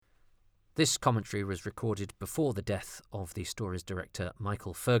This commentary was recorded before the death of the story's director,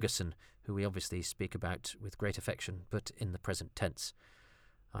 Michael Ferguson, who we obviously speak about with great affection, but in the present tense.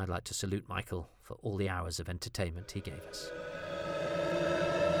 I'd like to salute Michael for all the hours of entertainment he gave us.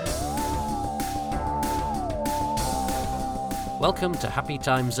 Welcome to Happy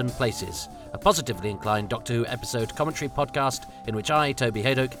Times and Places, a positively inclined Doctor Who episode commentary podcast in which I, Toby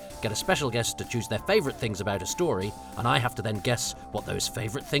Haydock, get a special guest to choose their favourite things about a story, and I have to then guess what those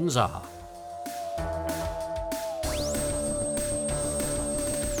favourite things are.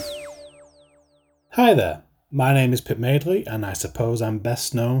 Hi there, my name is Pip Madeley, and I suppose I'm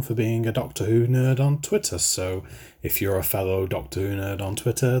best known for being a Doctor Who nerd on Twitter, so if you're a fellow Doctor Who nerd on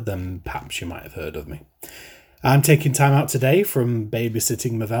Twitter, then perhaps you might have heard of me. I'm taking time out today from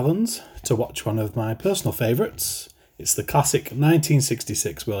babysitting my Vellans to watch one of my personal favourites. It's the classic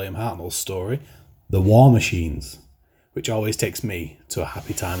 1966 William Hartnell story, The War Machines, which always takes me to a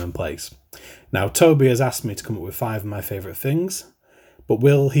happy time and place. Now, Toby has asked me to come up with 5 of my favourite things, but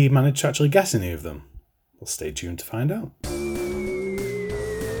will he manage to actually guess any of them? Well, stay tuned to find out.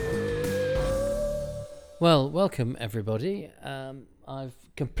 Well, welcome everybody. I've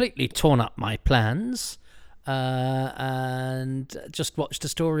completely torn up my plans and just watched a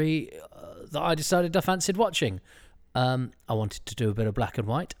story that I decided I fancied watching. I wanted to do a bit of black and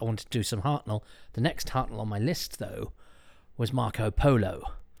white. I wanted to do some Hartnell. The next Hartnell on my list, though, was Marco Polo,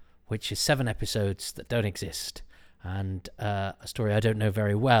 which is 7 episodes that don't exist, and a story I don't know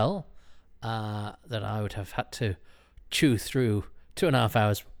very well, that I would have had to chew through 2.5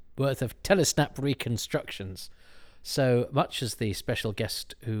 hours worth of telesnap reconstructions. So much as the special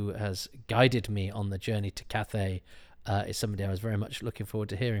guest who has guided me on the journey to Cathay is somebody I was very much looking forward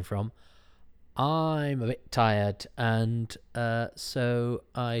to hearing from, I'm a bit tired, and so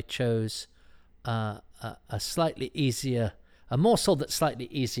I chose a morsel that's slightly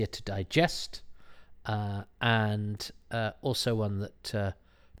easier to digest, and also one that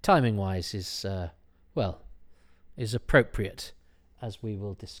timing-wise is appropriate, as we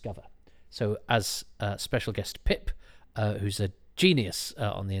will discover. So as special guest Pip, who's a genius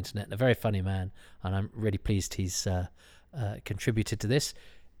on the internet and a very funny man, and I'm really pleased he's contributed to this,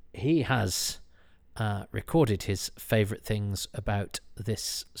 he has recorded his favourite things about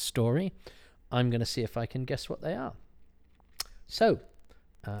this story. I'm going to see if I can guess what they are. So,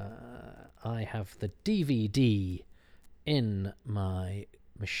 I have the DVD in my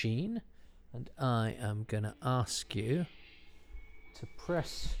machine, and I am going to ask you to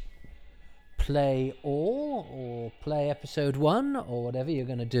press play all, or play episode 1, or whatever you're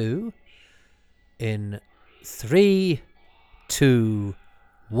going to do, in 3, 2,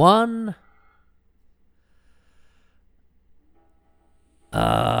 1.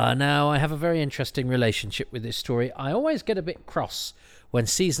 Now, I have a very interesting relationship with this story. I always get a bit cross when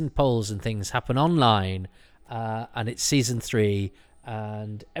season polls and things happen online, and it's season 3,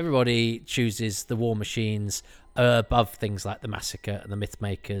 and everybody chooses the War Machines above things like the Massacre and the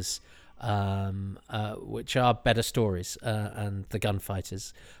Mythmakers, which are better stories, and the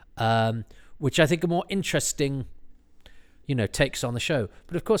Gunfighters, which I think are more interesting, takes on the show.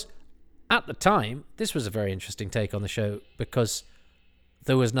 But of course, at the time, this was a very interesting take on the show because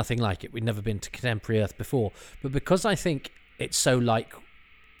there was nothing like it. We'd never been to contemporary Earth before. But because I think it's so like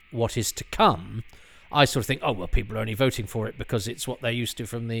what is to come, I sort of think, oh, well, people are only voting for it because it's what they're used to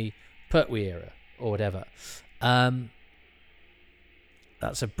from the Pertwee era or whatever. That's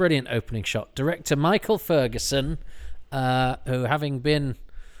a brilliant opening shot. Director Michael Ferguson, who, having been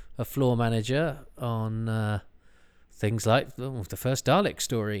a floor manager on things like the first Dalek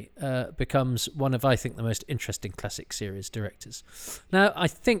story, becomes one of, I think, the most interesting classic series directors. Now, I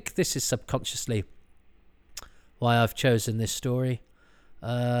think this is subconsciously why I've chosen this story.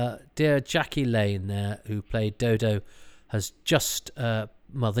 Dear Jackie Lane there, who played Dodo, has just, the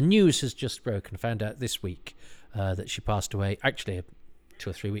news has just broken, found out this week that she passed away, actually 2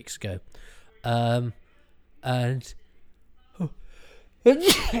 or 3 weeks ago.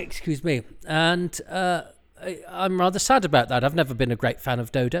 Excuse me. And I'm rather sad about that. I've never been a great fan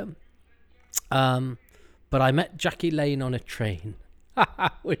of Dodo. But I met Jackie Lane on a train.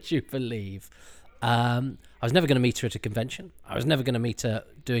 Would you believe? I was never going to meet her at a convention. I was never going to meet her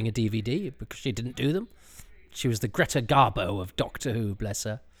doing a DVD because she didn't do them. She was the Greta Garbo of Doctor Who, bless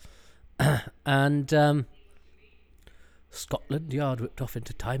her. And Scotland Yard whipped off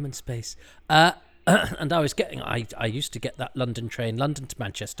into time and space. And I used to get that London train, London to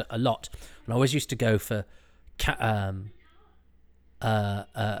Manchester, a lot. And I always used to go for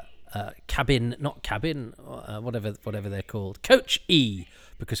whatever they're called, Coach E,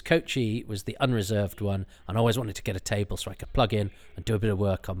 because Coach E was the unreserved one, and I always wanted to get a table so I could plug in and do a bit of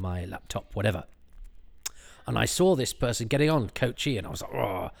work on my laptop, whatever. And I saw this person getting on Coach E, and I was like,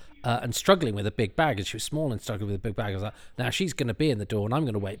 oh, and struggling with a big bag. And she was small and struggling with a big bag. I was like, now she's going to be in the door, and I'm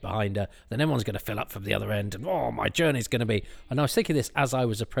going to wait behind her. Then everyone's going to fill up from the other end, and my journey's going to be. And I was thinking this as I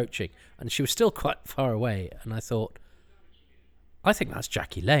was approaching, and she was still quite far away. And I thought, I think that's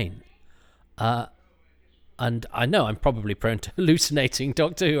Jackie Lane. And I know I'm probably prone to hallucinating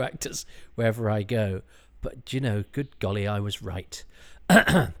Doctor Who actors wherever I go. But, good golly, I was right.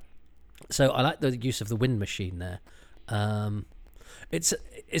 So I like the use of the wind machine there.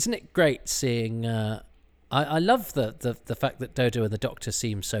 Isn't it great seeing... I love the fact that Dodo and the Doctor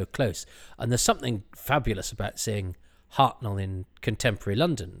seem so close. And there's something fabulous about seeing Hartnell in contemporary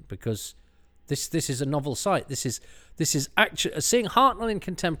London, because this is a novel sight. This is actually... Seeing Hartnell in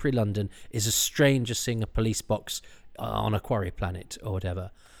contemporary London is as strange as seeing a police box on a quarry planet or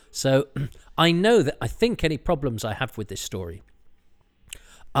whatever. So I know that I think any problems I have with this story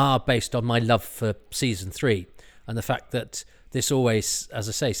are based on my love for season 3 and the fact that this always, as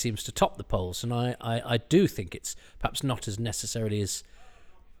I say, seems to top the polls. And I do think it's perhaps not as necessarily as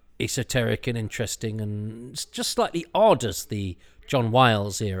esoteric and interesting and just slightly odd as the John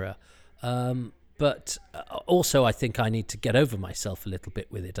Wiles era. But also I think I need to get over myself a little bit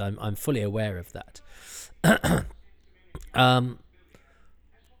with it. I'm fully aware of that.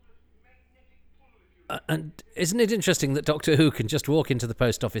 And isn't it interesting that Doctor Who can just walk into the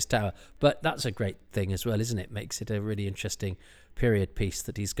post office tower? But that's a great thing as well, isn't it? Makes it a really interesting period piece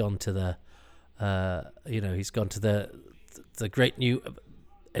that he's gone to the great new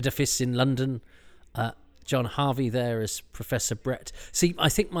edifice in London. John Harvey there as Professor Brett. See, I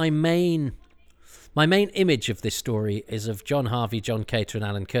think my main image of this story is of John Harvey, John Cater, and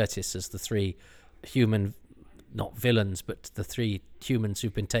Alan Curtis as the three human, not villains, but the three humans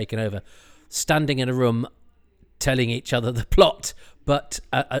who've been taken over, standing in a room telling each other the plot, but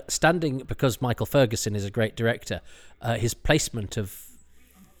standing, because Michael Ferguson is a great director, his placement of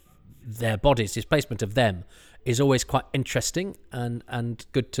their bodies, his placement of them is always quite interesting and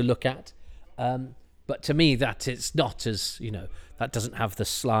good to look at. But to me, that it's not as, that doesn't have the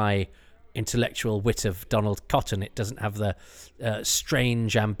sly intellectual wit of Donald Cotton. It doesn't have the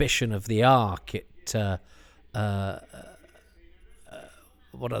strange ambition of the Ark.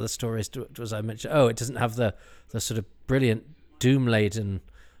 What other stories was I mentioned? Oh, it doesn't have the sort of brilliant doom-laden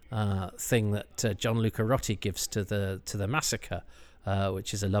thing that John Luca Rotti gives to the Massacre,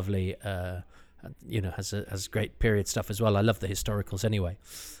 which is a lovely, has great period stuff as well. I love the historicals anyway.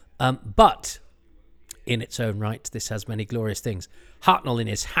 But in its own right, this has many glorious things. Hartnell in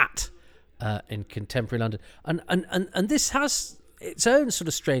his hat in contemporary London, and this has its own sort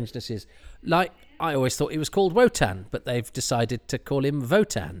of strangenesses. Like, I always thought he was called Wotan, but they've decided to call him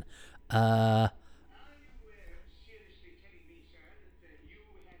Votan.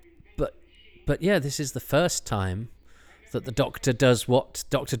 But yeah, this is the first time that the Doctor does what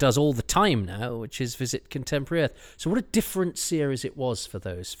Doctor does all the time now, which is visit contemporary Earth. So what a different series it was for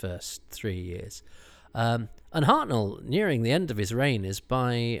those first 3 years. And Hartnell, nearing the end of his reign, is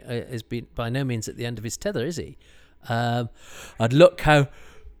by no means at the end of his tether, is he? And look how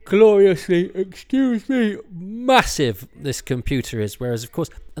gloriously, excuse me, massive this computer is. Whereas, of course,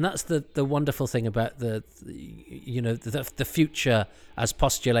 and that's the wonderful thing about the future as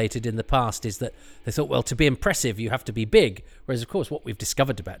postulated in the past, is that they thought, well, to be impressive, you have to be big. Whereas, of course, what we've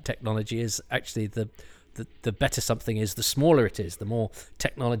discovered about technology is actually the better something is, the smaller it is, the more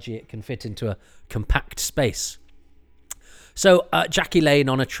technology it can fit into a compact space. So, Jackie Lane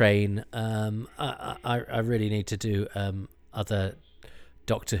on a train. I really need to do other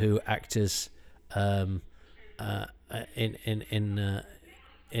Doctor Who actors in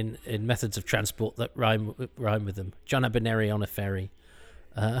methods of transport that rhyme with them. John Abineri on a ferry.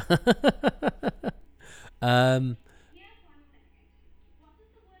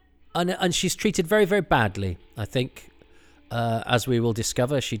 And she's treated very, very badly, I think. As we will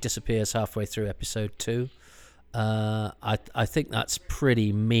discover, she disappears halfway through episode 2. I think that's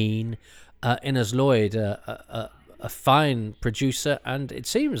pretty mean. Innes Lloyd, a fine producer, and it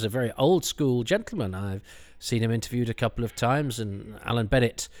seems a very old school gentleman. I've seen him interviewed a couple of times, and Alan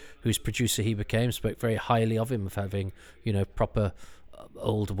Bennett, whose producer he became, spoke very highly of him, of having, proper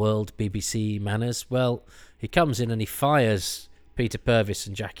old world BBC manners. Well, he comes in and he fires Peter Purvis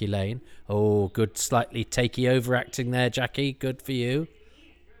and Jackie Lane. Oh, good, slightly takey overacting there, Jackie. Good for you.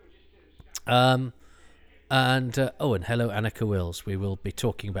 And hello, Annika Wills. We will be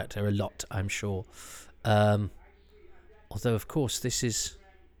talking about her a lot, I'm sure. Although, of course, this is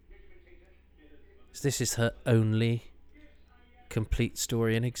her only complete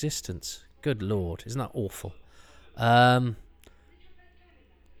story in existence. Good Lord, isn't that awful? So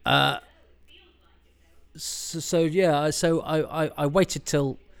I waited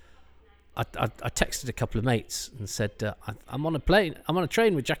till I texted a couple of mates and said, I'm on a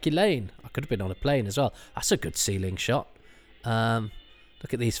train with Jackie Lane. I could have been on a plane as well. That's a good ceiling shot.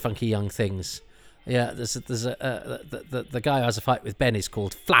 Look at these funky young things. Yeah, there's the guy who has a fight with Ben is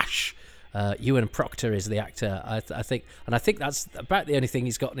called Flash. Ewan Proctor is the actor, I think, and I think that's about the only thing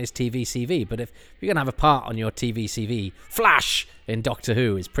he's got on his TV CV. But if you're going to have a part on your TV CV, Flash in Doctor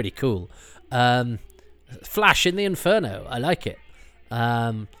Who is pretty cool. Flash in the Inferno, I like it.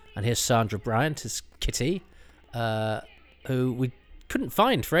 And here's Sandra Bryant as Kitty, who we couldn't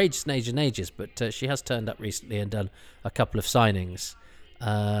find for ages and ages and ages, but she has turned up recently and done a couple of signings.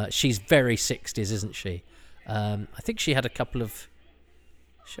 She's very 60s, isn't she? I think she had a couple of...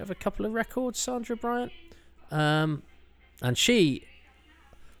 She have a couple of records, Sandra Bryant. And she,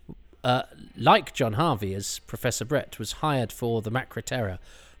 like John Harvey as Professor Brett, was hired for the Macra Terror.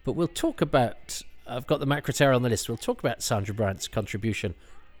 But we'll talk about... I've got the Macra Terror on the list. We'll talk about Sandra Bryant's contribution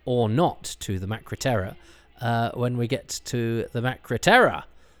or not to the Macra Terror when we get to the Macra Terror.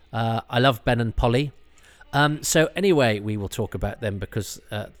 I love Ben and Polly. So anyway, we will talk about them because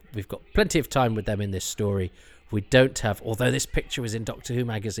we've got plenty of time with them in this story. We don't have, although this picture was in Doctor Who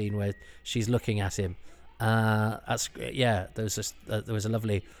magazine where she's looking at him. There was a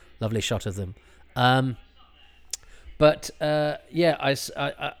lovely shot of them. My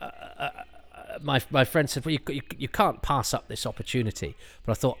friend said, well, you can't pass up this opportunity.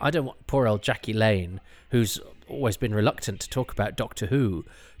 But I thought, I don't want poor old Jackie Lane, who's always been reluctant to talk about Doctor Who,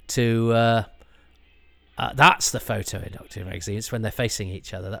 to... that's the photo in Doctor Who magazine. It's when they're facing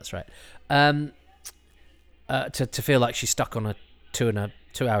each other. That's right. To feel like she's stuck on a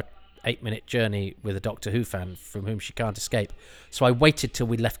 2-hour, 8-minute journey with a Doctor Who fan from whom she can't escape. So I waited till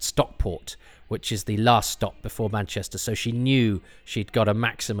we left Stockport, which is the last stop before Manchester. So she knew she'd got a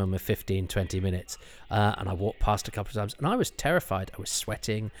maximum of 15, 20 minutes. And I walked past a couple of times, and I was terrified. I was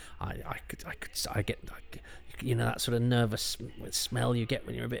sweating. I get that sort of nervous smell you get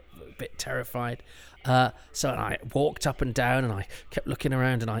when you're a bit terrified. So I walked up and down, and I kept looking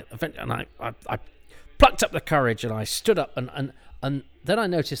around, and I plucked up the courage, and I stood up, and then I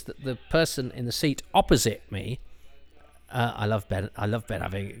noticed that the person in the seat opposite me, I love Ben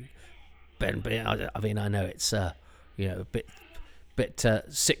having Ben. I mean, I know it's a bit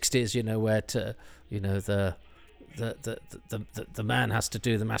 60s, where the man has to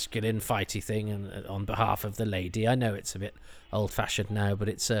do the masculine fighty thing and on behalf of the lady. I know it's a bit old-fashioned now, but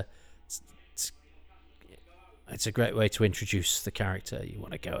it's a great way to introduce the character. You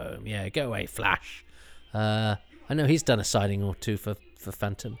want to go home, yeah, go away, Flash. I know he's done a signing or two for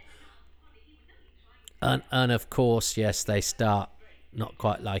Phantom. And of course, yes, they start not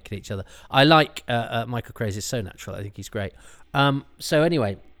quite liking each other. I like Michael Craze is so natural. I think he's great. So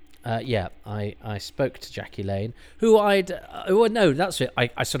anyway, I spoke to Jackie Lane, who that's it.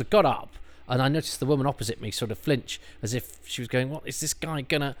 I sort of got up, and I noticed the woman opposite me sort of flinch, as if she was going, what is this guy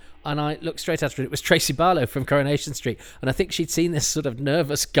gonna... And I looked straight at her, and it was Tracy Barlow from Coronation Street. And I think she'd seen this sort of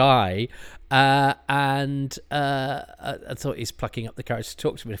nervous guy, and I thought he's plucking up the courage to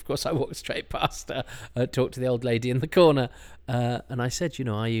talk to me. And of course, I walked straight past her, talked to the old lady in the corner, and I said,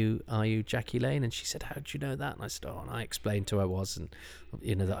 are you Jackie Lane? And she said, how did you know that? And I said, and I explained who I was, and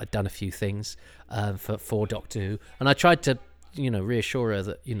that I'd done a few things for Doctor Who. And I tried to, reassure her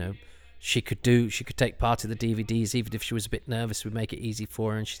that, she could take part in the DVDs, even if she was a bit nervous, we'd make it easy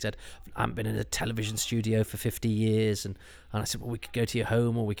for her. And she said, I haven't been in a television studio for 50 years. And I said, well, we could go to your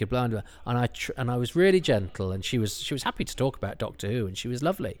home, or we could blind her. And I was really gentle, and she was happy to talk about Doctor Who, and she was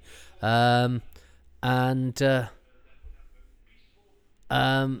lovely. And I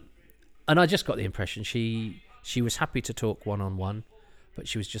just got the impression she was happy to talk one-on-one, but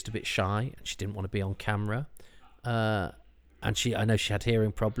she was just a bit shy, and she didn't want to be on camera. And I know she had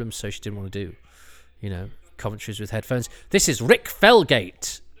hearing problems, so she didn't want to do, commentaries with headphones. This is Rick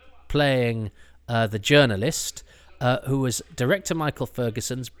Felgate playing the journalist, who was director Michael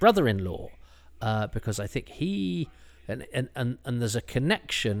Ferguson's brother-in-law, because I think he and there's a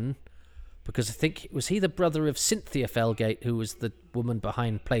connection, because I think was he the brother of Cynthia Felgate, who was the woman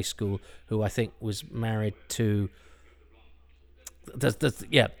behind Play School, who I think was married to.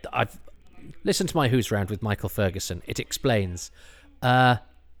 I've listened to my Who's Round with Michael Ferguson. It explains. And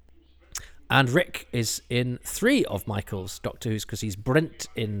Rick is in 3 of Michael's Doctor Who's, because he's Brent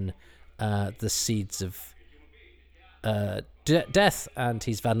in The Seeds of Death, and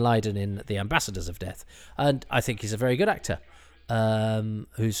he's Van Leyden in The Ambassadors of Death. And I think he's a very good actor,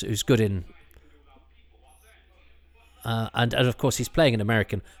 who's good in... and of course he's playing an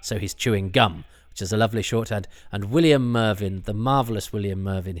American, so he's chewing gum, which is a lovely shorthand. And William Mervyn, the marvellous William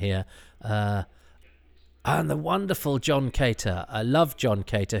Mervyn here, and the wonderful John Cater. I love John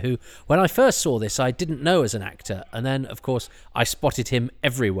Cater, who, when I first saw this, I didn't know as an actor. And then, of course, I spotted him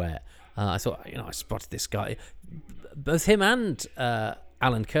everywhere. I thought, I spotted this guy. Both him and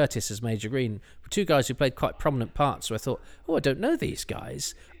Alan Curtis as Major Green were two guys who played quite prominent parts. So I thought, I don't know these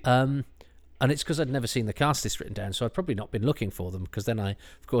guys. And it's because I'd never seen the cast list written down, so I'd probably not been looking for them, because then I,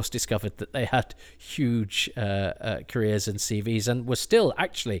 of course, discovered that they had huge careers and CVs, and were still,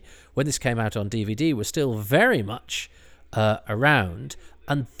 actually, when this came out on DVD, were still very much around.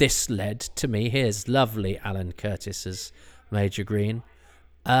 And this led to me, here's lovely Alan Curtis as Major Green.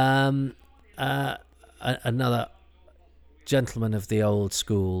 Another gentleman of the old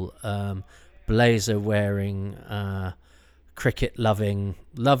school, blazer-wearing, cricket-loving,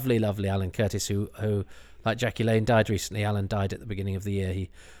 lovely Alan Curtis, who, like Jackie Lane, died recently. Alan died at the beginning of the year. He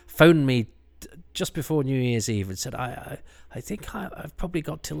phoned me just before New Year's Eve and said, I think I've probably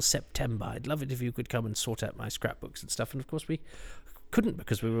got till September. I'd love it if you could come and sort out my scrapbooks and stuff. And, of course, we couldn't,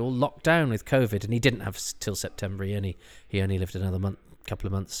 because we were all locked down with COVID, and he didn't have till September. He only lived another month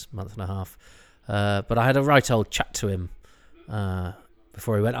and a half. But I had a right old chat to him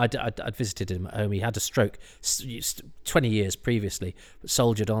before he went. I'd visited him at home. He had a stroke 20 years previously, but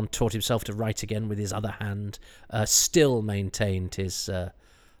soldiered on, taught himself to write again with his other hand, still maintained his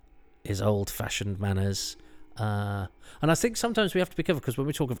old-fashioned manners. And I think sometimes we have to be careful, because when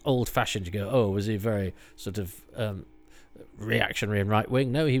we talk of old-fashioned, you go, was he very sort of reactionary and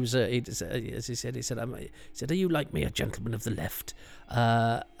right-wing? No, he was, as he said, are you like me, a gentleman of the left?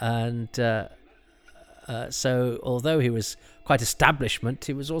 So although he was quite establishment,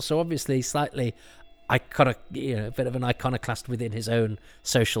 he was also obviously slightly iconic, a bit of an iconoclast within his own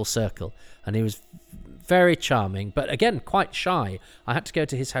social circle. And he was very charming, but again, quite shy. I had to go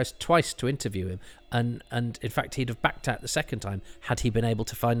to his house twice to interview him. And in fact, he'd have backed out the second time had he been able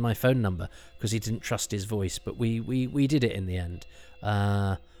to find my phone number, because he didn't trust his voice. But we did it in the end.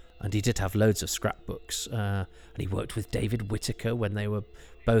 And he did have loads of scrapbooks. And he worked with David Whittaker when they were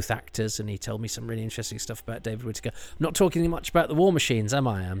both actors, and he told me some really interesting stuff about David Whittaker. I'm not talking much about the War Machines, am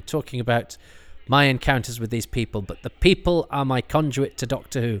I? I'm talking about my encounters with these people, but the people are my conduit to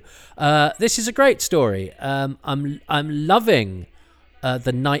Doctor Who. This is a great story. I'm loving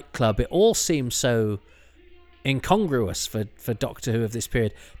the nightclub. It all seems so incongruous for Doctor Who of this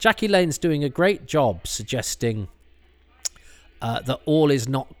period. Jackie Lane's doing a great job suggesting that all is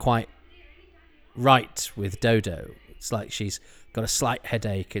not quite right with Dodo. It's like she's got a slight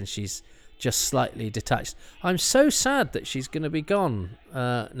headache and she's just slightly detached. I'm so sad that she's going to be gone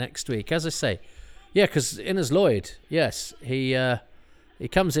next week. As I say, yeah, because Innes Lloyd, yes, he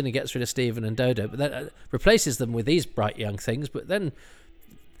comes in and gets rid of Stephen and Dodo, but then replaces them with these bright young things. But then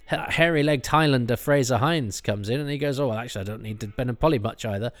hairy-legged Highlander Fraser Hines comes in and he goes, actually, I don't need Ben and Polly much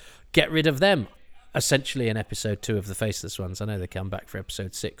either. Get rid of them. Essentially in episode 2 of The Faceless Ones. I know they come back for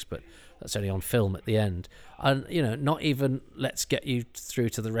episode 6, but that's only on film at the end. And, not even let's get you through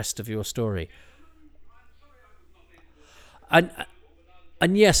to the rest of your story. And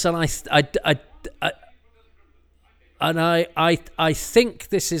yes, and I think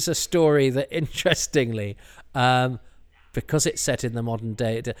this is a story that, interestingly, because it's set in the modern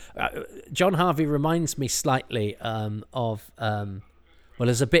day, John Harvey reminds me slightly of. Well,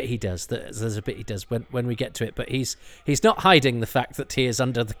 there's a bit he does. When we get to it, but he's not hiding the fact that he is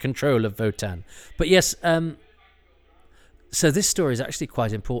under the control of Votan. But yes, so this story is actually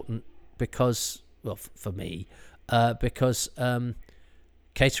quite important because, well, for me, because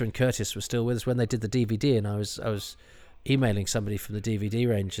Cater and Curtis were still with us when they did the DVD, and I was emailing somebody from the DVD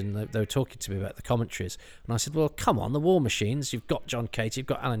range, and they were talking to me about the commentaries, and I said, well, come on, the War Machines, you've got John Cater, you've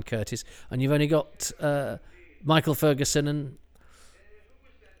got Alan Curtis, and you've only got Michael Ferguson and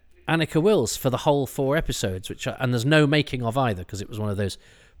Annika Wills for the whole 4 episodes, and there's no making of either, because it was one of those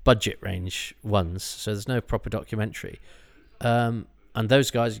budget range ones, so there's no proper documentary. And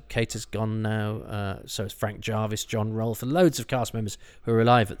those guys, Cater's gone now, so it's Frank Jarvis, John Rolfe, and loads of cast members who were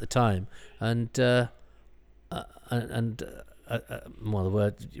alive at the time. And well,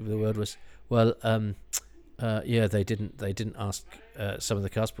 the word was, well, yeah, they didn't ask some of the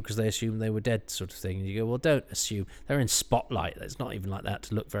cast because they assumed they were dead, sort of thing. And you go, well, don't assume. They're in spotlight. It's not even like that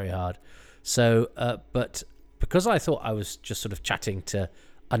to look very hard. So, but because I thought I was just sort of chatting to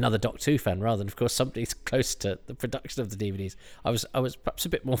another Doctor Who fan rather than, of course, somebody close to the production of the DVDs, I was perhaps a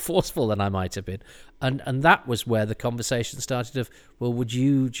bit more forceful than I might have been, and that was where the conversation started. Of, well, do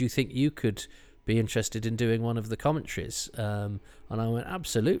you think you could be interested in doing one of the commentaries? And I went,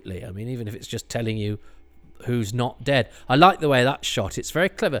 absolutely. I mean, even if it's just telling you who's not dead. I like the way that's shot. It's very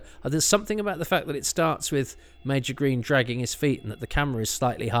clever. There's something about the fact that it starts with Major Green dragging his feet and that the camera is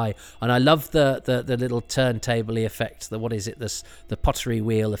slightly high. And I love the little turntable-y effect. The pottery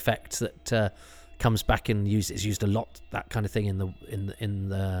wheel effect that comes back and is used a lot. That kind of thing in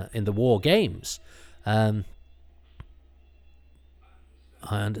the war games. I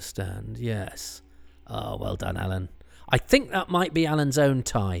understand. Yes. Oh, well done, Alan. I think that might be Alan's own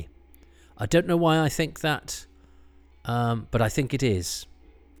tie. I don't know why I think that, but I think it is.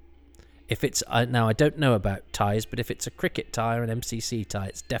 If it's now, I don't know about ties, but if it's a cricket tie or an MCC tie,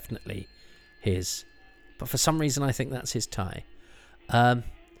 it's definitely his. But for some reason, I think that's his tie. I'm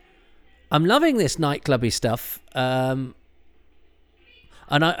loving this nightclubby stuff. And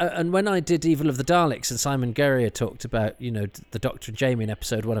when I did Evil of the Daleks, and Simon Guerrier talked about, the Doctor and Jamie in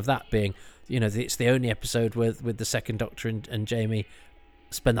episode 1 of that being, it's the only episode with the second Doctor and Jamie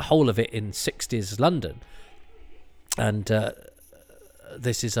spend the whole of it in 60s London, and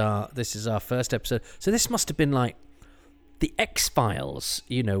this is our first episode. So this must have been like the X-Files,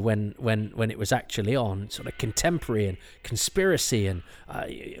 when it was actually on, sort of contemporary and conspiracy, and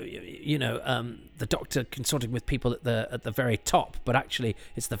the Doctor consorting with people at the very top, but actually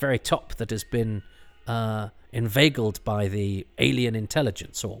it's the very top that has been inveigled by the alien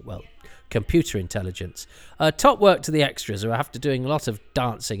intelligence, or computer intelligence. Top work to the extras, who are after doing a lot of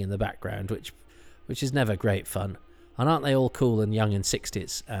dancing in the background, which is never great fun. And aren't they all cool and young in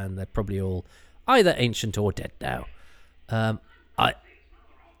 60s? And they're probably all either ancient or dead now.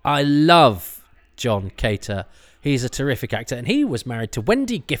 I love John Cater. He's a terrific actor, and he was married to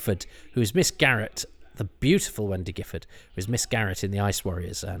Wendy Gifford, who's Miss Garrett, the beautiful Wendy Gifford, who was Miss Garrett in The Ice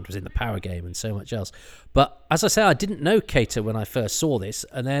Warriors and was in The Power Game and so much else. But as I say, I didn't know Cater when I first saw this,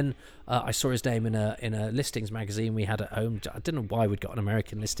 and then I saw his name in a listings magazine we had at home. I don't know why we'd got an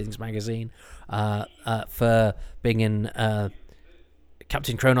American listings magazine for being in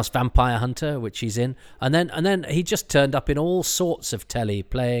Captain Kronos Vampire Hunter, which he's in, and then he just turned up in all sorts of telly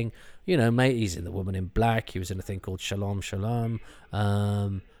playing. He's in The Woman in Black. He was in a thing called Shalom Shalom,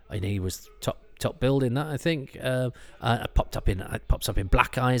 and he was top billed in that, I think. It pops up in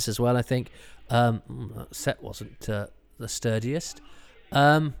Black Eyes as well, I think. That set wasn't the sturdiest.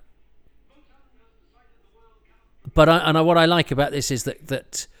 But what I like about this is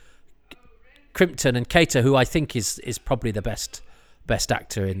that Crimpton and Cater, who I think is probably the best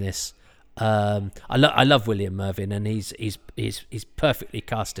actor in this. I love William Mervyn, and he's perfectly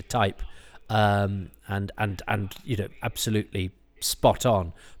cast a type, and absolutely spot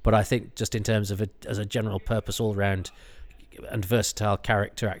on. But I think just in terms of as a general purpose, all round and versatile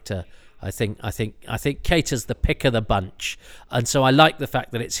character actor, I think Cater's the pick of the bunch, and so I like the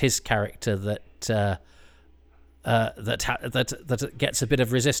fact that it's his character that gets a bit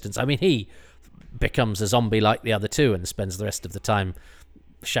of resistance. I mean, he becomes a zombie like the other two and spends the rest of the time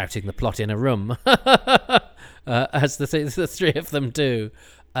shouting the plot in a room, as the three of them do.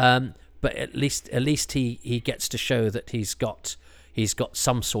 But at least he gets to show that he's got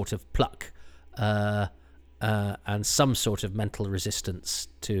some sort of pluck and some sort of mental resistance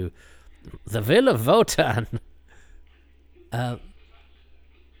to the Vil of Votan.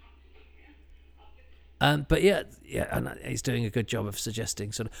 But yeah, and he's doing a good job of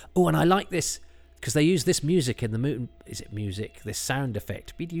suggesting sort of. Oh, and I like this because they use this music in the moon. Is it music? This sound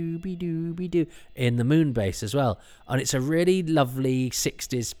effect, be-doo, be-doo, be-doo, in the moon base as well, and it's a really lovely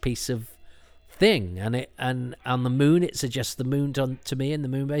 60s piece of thing. And on the moon, it suggests the moon to me in the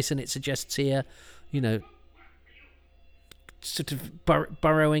moon base, and it suggests here, sort of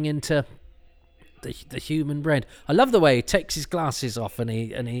burrowing into the human brain. I love the way he takes his glasses off, and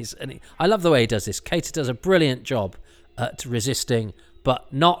I love the way he does this. Cater does a brilliant job at resisting,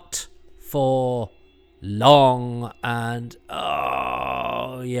 but not for long. And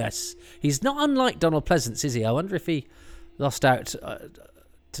oh yes, he's not unlike Donald Pleasance, is he? I wonder if he lost out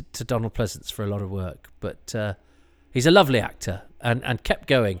to Donald Pleasance for a lot of work, but he's a lovely actor and kept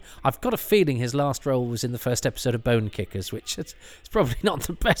going. I've got a feeling his last role was in the first episode of Bone Kickers, which is probably not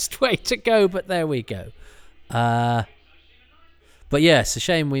the best way to go, but there we go. But yeah, it's a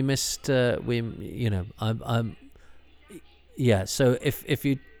shame we missed. So if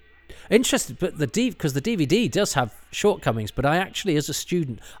you interested, but because the DVD does have shortcomings, but I actually, as a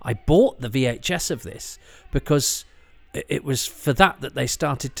student, I bought the VHS of this because it was for that they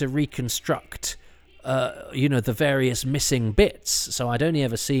started to reconstruct the various missing bits. So I'd only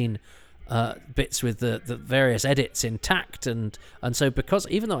ever seen bits with the various edits intact, and so because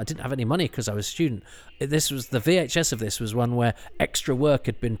even though I didn't have any money because I was a student, this was the VHS of this was one where extra work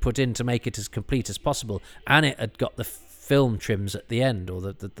had been put in to make it as complete as possible, and it had got the film trims at the end, or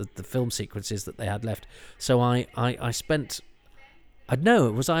the film sequences that they had left. So I spent, I don't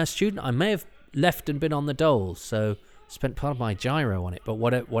know, was I a student? I may have left and been on the dole, so spent part of my gyro on it. But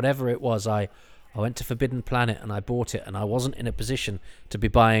whatever it was, I went to Forbidden Planet and I bought it, and I wasn't in a position to be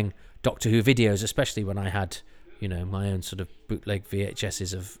buying Doctor Who videos, especially when I had, you know, my own sort of bootleg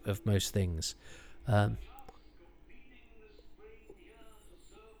VHSs of most things.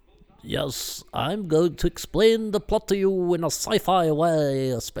 Yes, I'm going to explain the plot to you in a sci-fi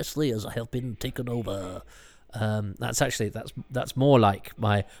way, especially as I have been taken over. That's more like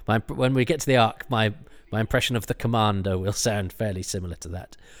my when we get to the arc, my impression of the Commander will sound fairly similar to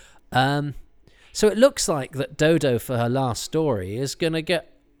that. So it looks like that Dodo, for her last story, is going to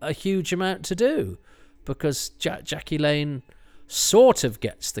get a huge amount to do, because Jackie Lane sort of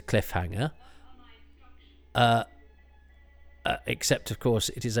gets the cliffhanger. Except, of course,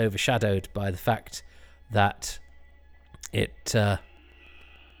 it is overshadowed by the fact that it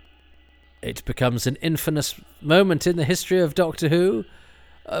becomes an infamous moment in the history of Doctor Who,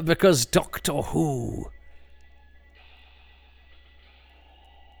 because Doctor Who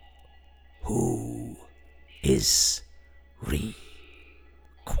is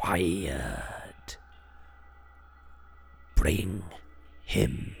required. Bring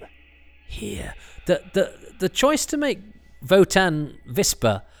him here. The choice to make Votan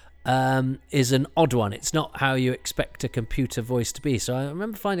Visper is an odd one. It's not how you expect a computer voice to be. So I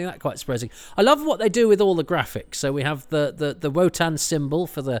remember finding that quite surprising. I love what they do with all the graphics. So we have the Wotan symbol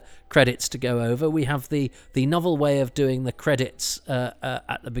for the credits to go over. We have the novel way of doing the credits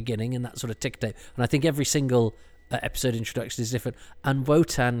at the beginning and that sort of tick tape. And I think every single episode introduction is different. And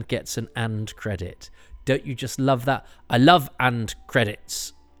Wotan gets an "and" credit. Don't you just love that? I love "and"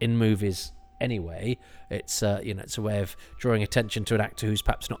 credits in movies anyway. It's it's a way of drawing attention to an actor who's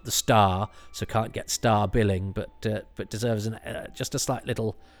perhaps not the star, so can't get star billing, but deserves just a slight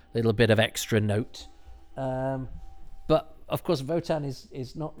little bit of extra note. But of course, Votan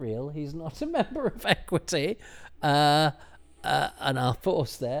is not real. He's not a member of Equity, and our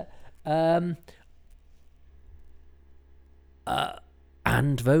force there. And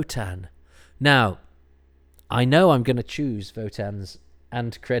Votan. Now, I know I'm going to choose Votan's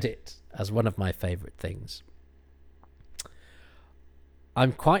 "and" credit as one of my favourite things.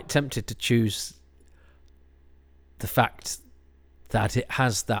 I'm quite tempted to choose the fact that it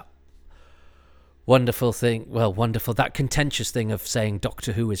has that that contentious thing of saying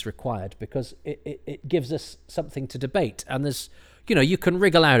Doctor Who is required, because it gives us something to debate. And there's, you can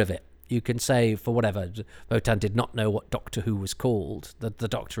wriggle out of it. You can say, for whatever, Votan did not know what Doctor Who was called, the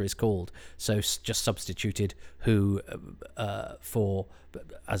Doctor is called, so just substituted Who for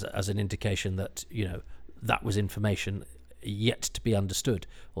as an indication that that was information yet to be understood.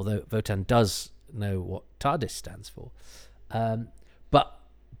 Although Votan does know what TARDIS stands for, but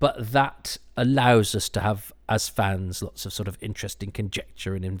that allows us to have, as fans, lots of sort of interesting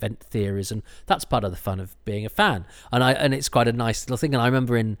conjecture and invent theories, and that's part of the fun of being a fan. And it's quite a nice little thing. And I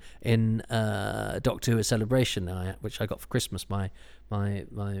remember in Doctor Who: A Celebration, which I got for Christmas, my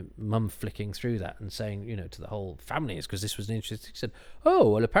mum flicking through that and saying, to the whole family, is because this was an interesting. He said, "Oh,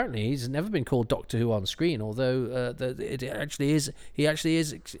 well, apparently he's never been called Doctor Who on screen, although it actually is. He actually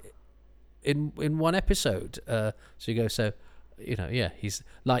is in one episode." So you go, so. He's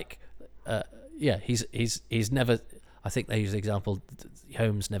like, he's never. I think they use the example.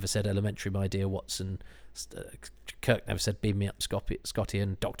 Holmes never said "Elementary, my dear Watson." Kirk never said "Beam me up, Scotty,"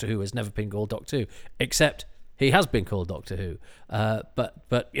 and Doctor Who has never been called Doctor Who, except he has been called Doctor Who. But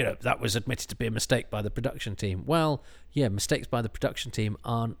that was admitted to be a mistake by the production team. Well, yeah, mistakes by the production team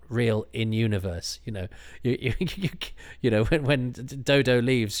aren't real in universe. When Dodo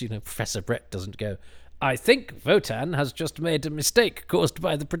leaves, Professor Brett doesn't go, "I think Votan has just made a mistake caused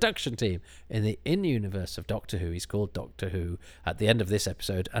by the production team." In the in-universe of Doctor Who, he's called Doctor Who at the end of this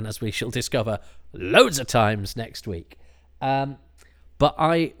episode, and as we shall discover loads of times next week. But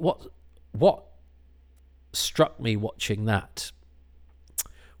what struck me watching that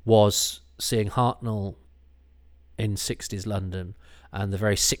was seeing Hartnell in 60s London and the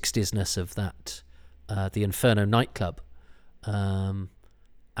very 60s-ness of that, the Inferno nightclub, and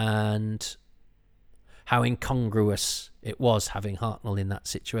how incongruous it was having Hartnell in that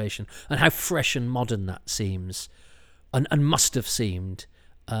situation, and how fresh and modern that seems, and must have seemed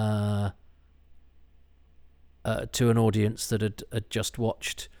to an audience that had just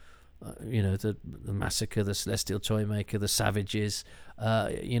watched, the Massacre, the Celestial Toymaker, the Savages,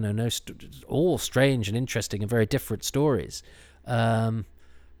 all strange and interesting and very different stories. But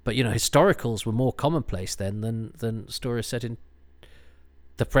historicals were more commonplace then than stories set in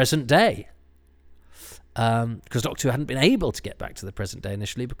the present day. because Doctor Who hadn't been able to get back to the present day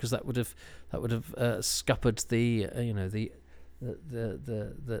initially, because that would have scuppered the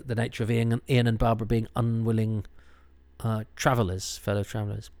the nature of Ian and Barbara being unwilling fellow travellers.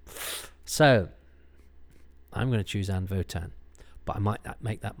 So I'm going to choose Anne Votan, but I might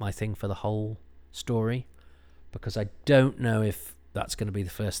make that my thing for the whole story, because I don't know if that's going to be the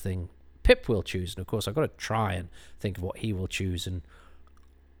first thing Pip will choose. And of course I've got to try and think of what he will choose, and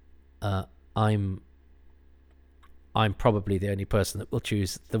I'm probably the only person that will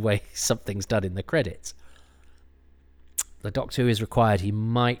choose the way something's done in the credits. The Doctor Who is required, he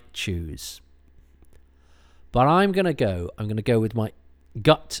might choose. But I'm going to go with my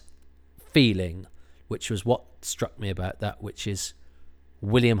gut feeling, which was what struck me about that, which is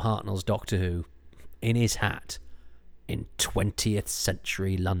William Hartnell's Doctor Who in his hat in 20th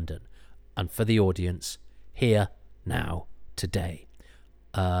century London. And for the audience, here, now, today.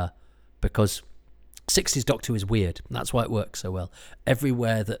 Because 60s Doctor Who is weird, and that's why it works so well.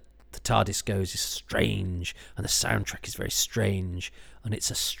 Everywhere that the TARDIS goes is strange, and the soundtrack is very strange, and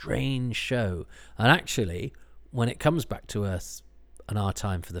it's a strange show. And actually, when it comes back to Earth and our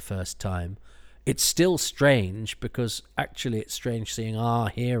time for the first time, it's still strange, because actually it's strange seeing our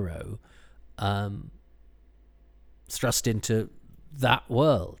hero thrust into that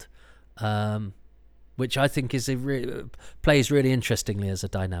world, which I think is plays really interestingly as a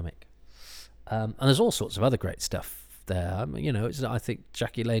dynamic. And there's all sorts of other great stuff there. I think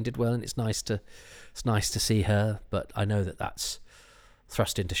Jackie Lane did well, and it's nice to see her. But I know that that's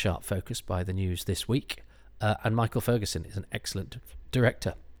thrust into sharp focus by the news this week. And Michael Ferguson is an excellent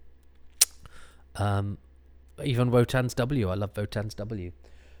director. Even Wotan's W. I love Wotan's W.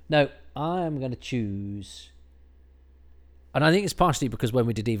 No, I am going to choose, and I think it's partially because when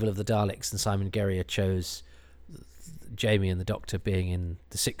we did Evil of the Daleks and Simon Guerrier chose Jamie and the Doctor being in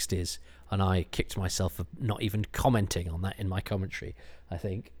the 60s, and I kicked myself for not even commenting on that in my commentary, I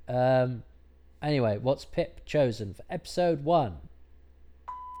think. Anyway, what's Pip chosen for episode 1?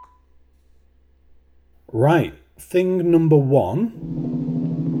 Right, thing number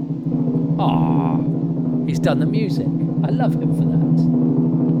 1. Ah, he's done the music. I love him for that.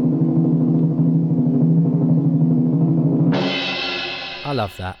 I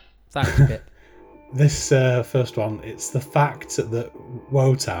love that. Thanks, Pip. This first one, it's the fact that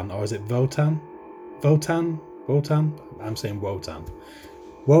Wotan, or is it Votan? Votan? I'm saying Wotan.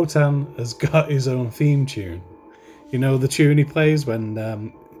 Wotan has got his own theme tune. You know the tune he plays when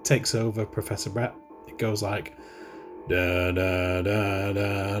he takes over Professor Brett? It goes like da da da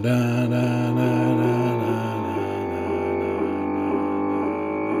da da da da.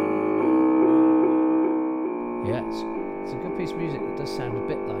 Yeah, it's a good piece of music that does sound a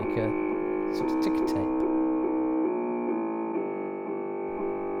bit like a sort of ticker tape.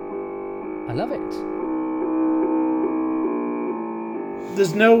 I love it.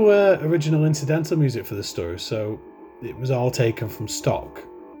 There's no original incidental music for the story, so it was all taken from stock,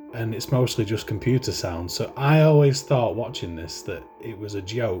 and it's mostly just computer sound. So I always thought watching this that it was a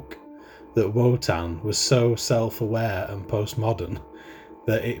joke, that Wotan was so self-aware and postmodern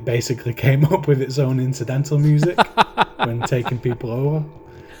that it basically came up with its own incidental music when taking people over.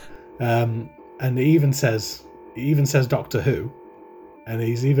 And it even says Doctor Who, and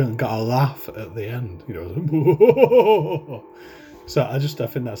he's even got a laugh at the end. He goes, so I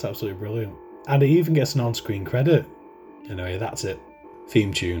think that's absolutely brilliant. And it even gets an on-screen credit. Anyway, that's it.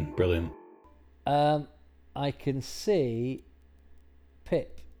 Theme tune, brilliant. I can see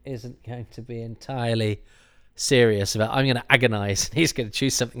Pip isn't going to be entirely serious about. I'm going to agonise, and he's going to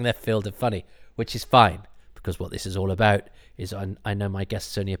choose something left field and funny, which is fine, because what this is all about is I know my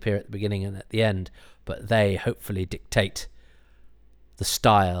guests only appear at the beginning and at the end, but they hopefully dictate the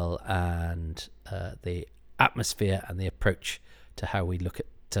style and the atmosphere and the approach to how we look at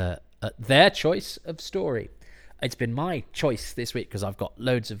their choice of story. It's been my choice this week because I've got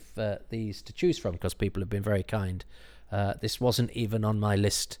loads of these to choose from, because people have been very kind. This wasn't even on my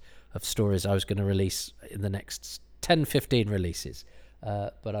list of stories I was going to release in the next 10-15 releases,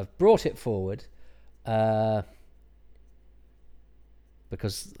 but I've brought it forward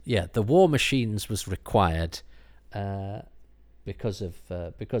because the War Machines was required because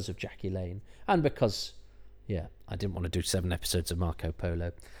of Jackie Lane, and because I didn't want to do 7 episodes of Marco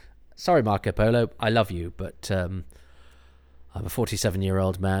Polo. Sorry, Marco Polo, I love you, but I'm a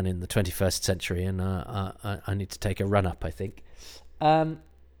 47-year-old man in the 21st century, and I need to take a run-up, I think.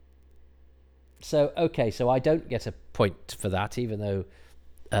 So I don't get a point for that, even though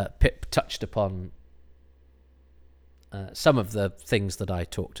Pip touched upon some of the things that I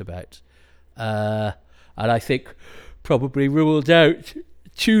talked about. And I think probably ruled out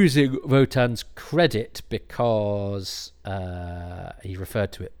choosing Wotan's credit because he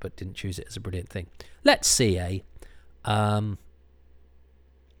referred to it but didn't choose it as a brilliant thing. Let's see, eh?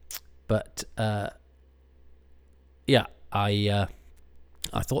 But yeah, I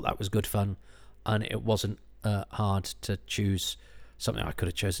thought that was good fun, and it wasn't hard to choose something. I could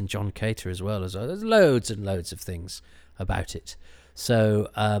have chosen John Cater as well. There's loads and loads of things about it. So,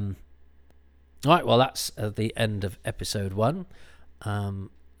 all right, well, that's the end of episode 1.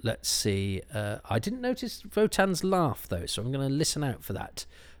 Let's see. I didn't notice Wotan's laugh, though, so I'm going to listen out for that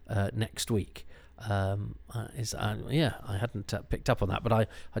next week. I hadn't picked up on that, but I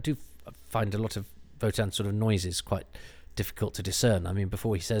do find a lot of Wotan's sort of noises quite difficult to discern. I mean,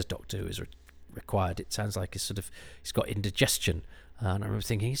 before he says Doctor Who is required, it sounds like he's got indigestion. And I remember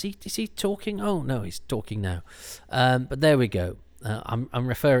thinking, is he talking? Oh no, he's talking now. But there we go. I'm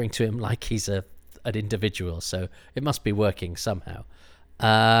referring to him like he's an individual, so it must be working somehow.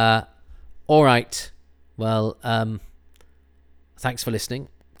 All right. Well, thanks for listening.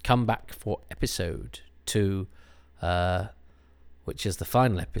 Come back for episode 2, which is the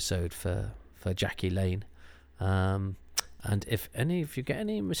final episode for Jackie Lane. And if you get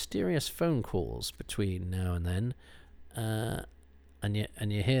any mysterious phone calls between now and then, and you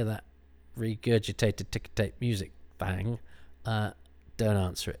hear that regurgitated ticker tape music bang, don't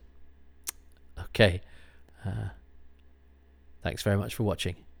answer it. Okay. Thanks very much for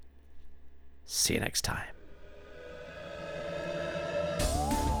watching. See you next time.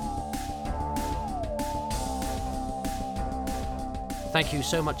 Thank you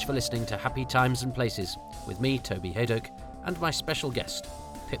so much for listening to Happy Times and Places with me, Toby Hadoke, and my special guest,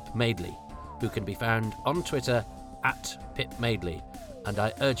 Pip Madeley, who can be found on Twitter @PipMadeley, and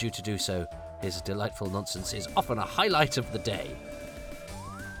I urge you to do so. His delightful nonsense is often a highlight of the day.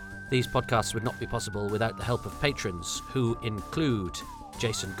 These podcasts would not be possible without the help of patrons, who include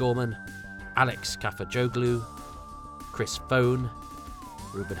Jason Gorman, Alex Kafajoglu, Chris Phone,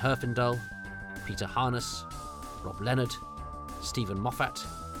 Ruben Herfindahl, Peter Harness, Rob Leonard, Stephen Moffat,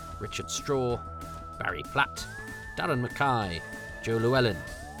 Richard Straw, Barry Platt, Darren Mackay, Joe Llewellyn,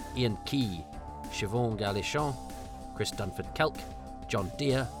 Ian Key, Siobhan Galichon, Chris Dunford-Kelk, John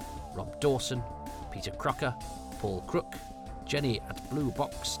Deere, Rob Dawson, Peter Crocker, Paul Crook, Jenny at Blue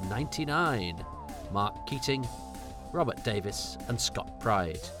Box 99, Mark Keating, Robert Davis, and Scott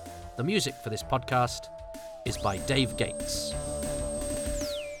Pride. The music for this podcast is by Dave Gates.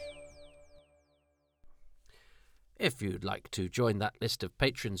 If you'd like to join that list of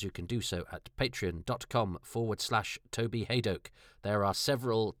patrons, you can do so at patreon.com/Toby Hadoke. There are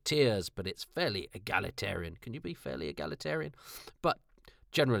several tiers, but it's fairly egalitarian. Can you be fairly egalitarian? But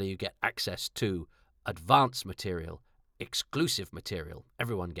generally you get access to advanced material, exclusive material.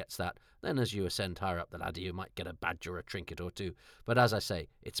 Everyone gets that. Then as you ascend higher up the ladder, you might get a badge or a trinket or two. But as I say,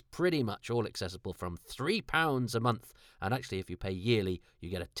 it's pretty much all accessible from £3 a month. And actually, if you pay yearly, you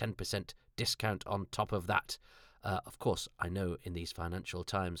get a 10% discount on top of that. Of course, I know in these financial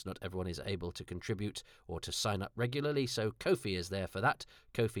times not everyone is able to contribute or to sign up regularly, so Ko-fi is there for that.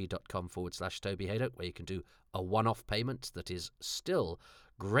 Ko-fi.com/Toby Hadoke, where you can do a one-off payment that is still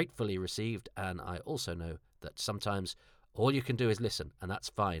gratefully received. And I also know that sometimes all you can do is listen, and that's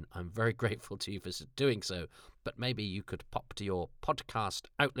fine. I'm very grateful to you for doing so, but maybe you could pop to your podcast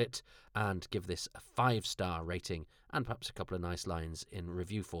outlet and give this a 5-star rating and perhaps a couple of nice lines in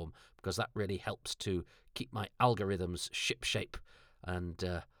review form, because that really helps to keep my algorithms shipshape, and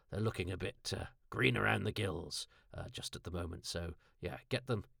they're looking a bit green around the gills just at the moment. So yeah, get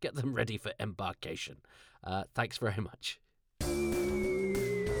them ready for embarkation. Thanks very much.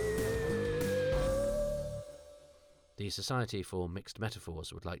 The Society for Mixed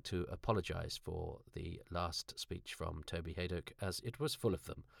Metaphors would like to apologise for the last speech from Toby Hadoke, as it was full of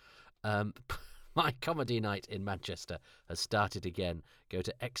them. My comedy night in Manchester has started again. Go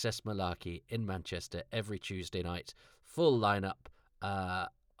to Excess Malarkey in Manchester every Tuesday night. Full lineup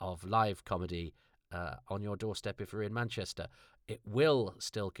of live comedy on your doorstep if you're in Manchester. It will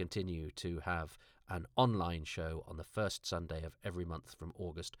still continue to have an online show on the first Sunday of every month from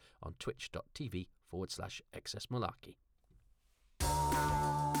August on twitch.tv/Excess Malarkey.